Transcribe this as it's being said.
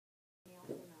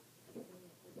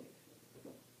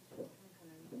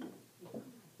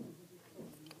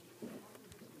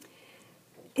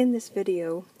In this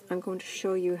video, I'm going to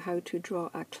show you how to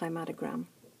draw a climatogram.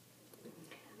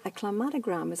 A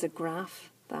climatogram is a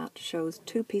graph that shows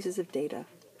two pieces of data,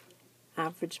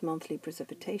 average monthly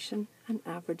precipitation and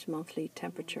average monthly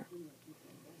temperature.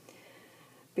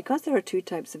 Because there are two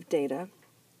types of data,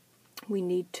 we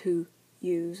need to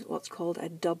use what's called a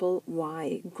double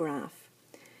Y graph.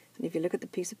 And if you look at the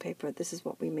piece of paper, this is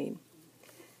what we mean.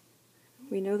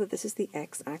 We know that this is the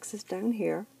x-axis down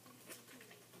here.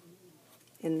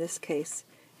 In this case,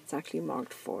 it's actually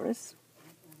marked for us.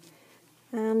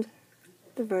 And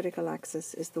the vertical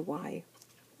axis is the y.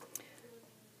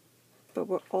 But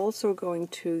we're also going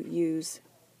to use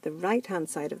the right-hand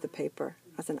side of the paper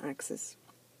as an axis.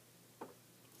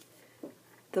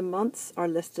 The months are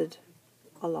listed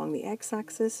along the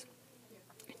x-axis.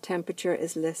 Temperature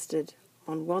is listed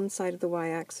on one side of the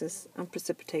y-axis and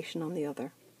precipitation on the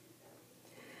other.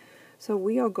 So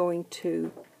we are going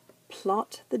to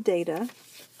plot the data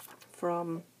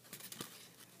from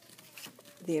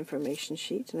the information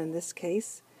sheet, and in this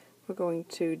case we're going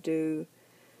to do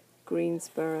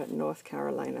Greensboro, North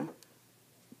Carolina.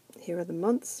 Here are the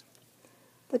months,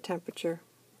 the temperature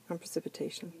and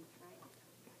precipitation.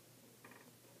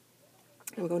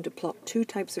 I'm going to plot two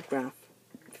types of graph.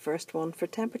 The first one for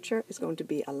temperature is going to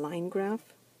be a line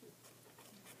graph,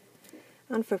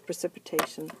 and for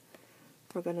precipitation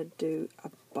we're going to do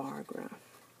a bar graph.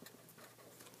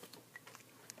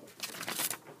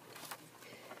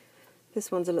 This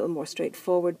one's a little more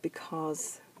straightforward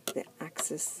because the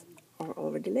axes are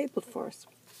already labelled for us.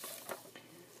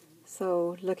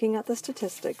 So looking at the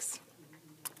statistics,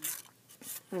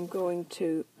 I'm going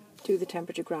to do the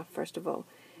temperature graph first of all.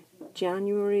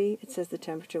 January, it says the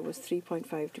temperature was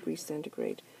 3.5 degrees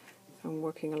centigrade. I'm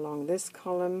working along this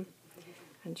column,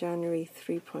 and January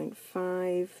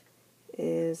 3.5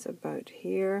 is about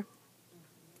here.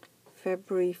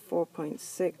 February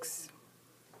 4.6.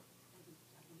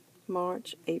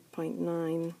 March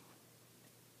 8.9,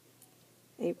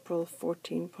 April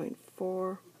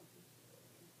 14.4,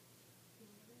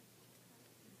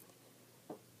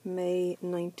 May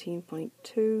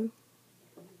 19.2,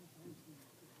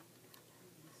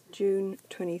 June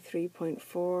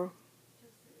 23.4,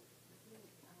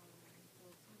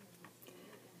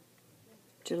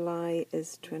 July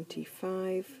is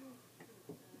 25,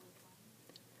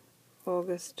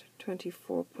 August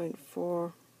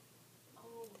 24.4,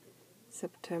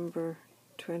 September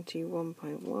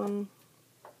 21.1,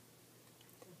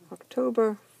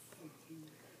 October,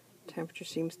 temperature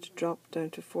seems to drop down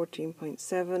to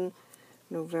 14.7,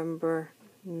 November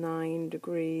 9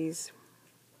 degrees,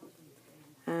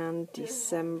 and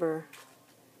December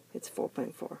it's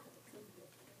 4.4.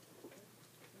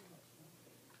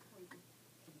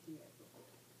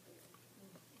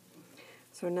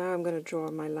 So now I'm going to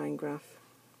draw my line graph.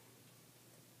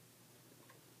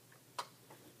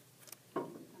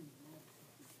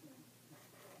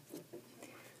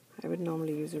 I would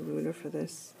normally use a ruler for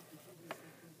this.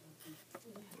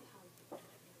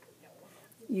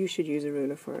 You should use a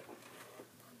ruler for it.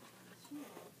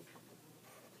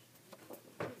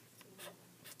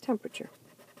 Temperature.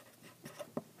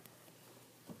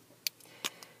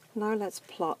 Now let's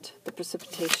plot the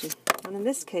precipitation. And in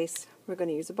this case, we're going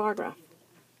to use a bar graph.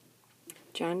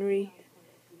 January.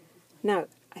 Now,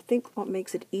 I think what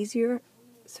makes it easier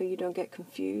so you don't get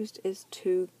confused is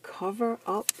to cover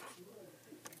up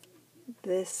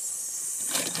this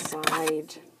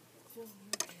side,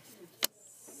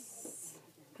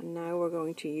 and now we're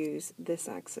going to use this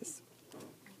axis.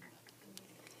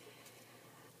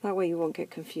 That way you won't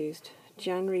get confused.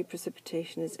 January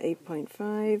precipitation is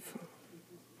 8.5.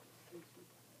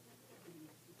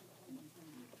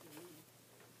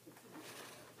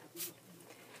 It's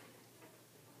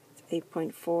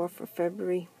 8.4 for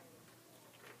February.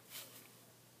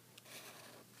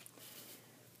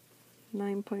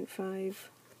 9.5,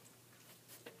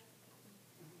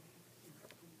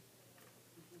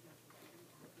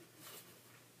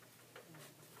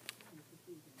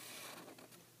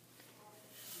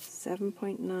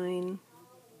 7.9,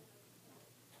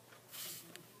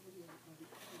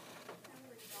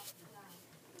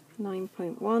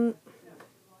 9.1,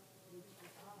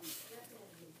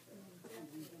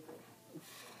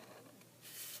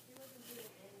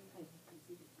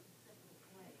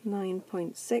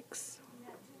 9.6,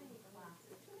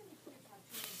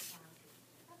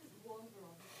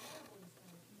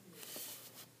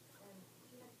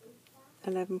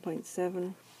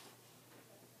 11.7,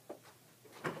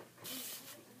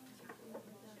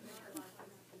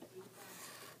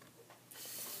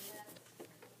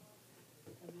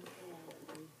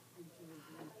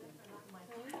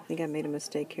 think I made a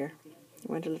mistake here.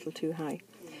 I went a little too high.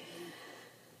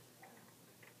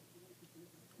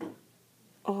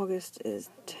 August is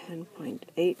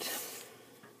 10.8.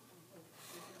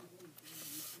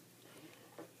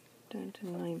 Down to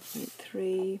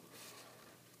 9.3.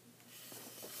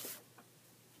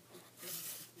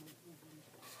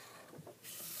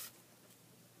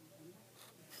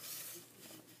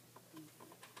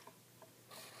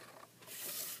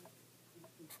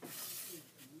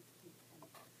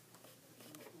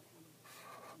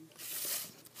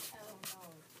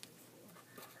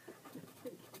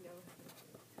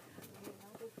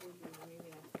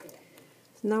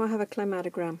 So now I have a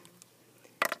climatogram.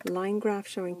 Line graph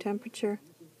showing temperature,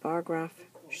 bar graph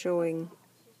showing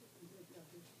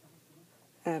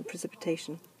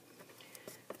precipitation.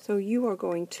 So you are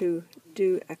going to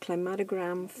do a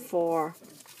climatogram for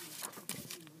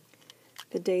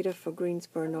the data for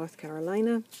Greensboro, North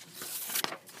Carolina,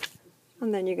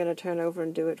 and then you're going to turn over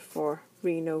and do it for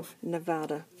Reno,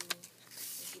 Nevada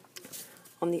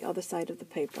on the other side of the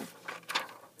paper.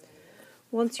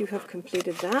 Once you have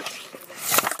completed that,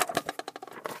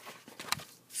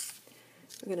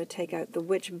 we're going to take out the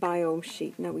which biome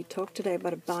sheet. Now, we talked today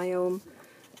about a biome.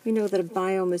 We know that a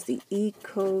biome is the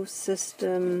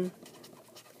ecosystem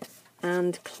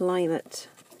and climate.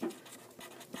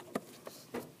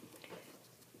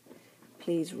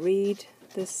 Please read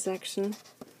this section.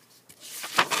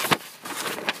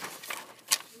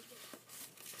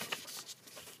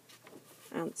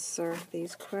 Answer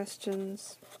these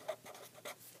questions.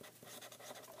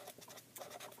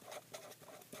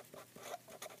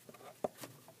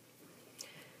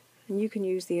 And you can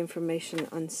use the information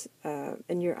on,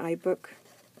 in your iBook.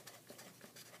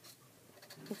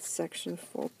 That's section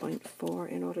 4.4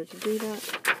 in order to do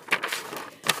that.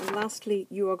 And lastly,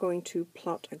 you are going to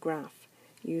plot a graph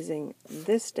using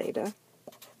this data.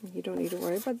 You don't need to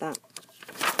worry about that.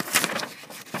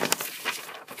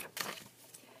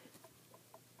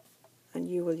 And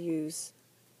you will use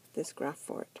this graph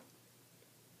for it.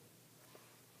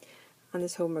 And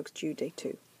this homework's due day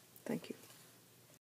 2. Thank you.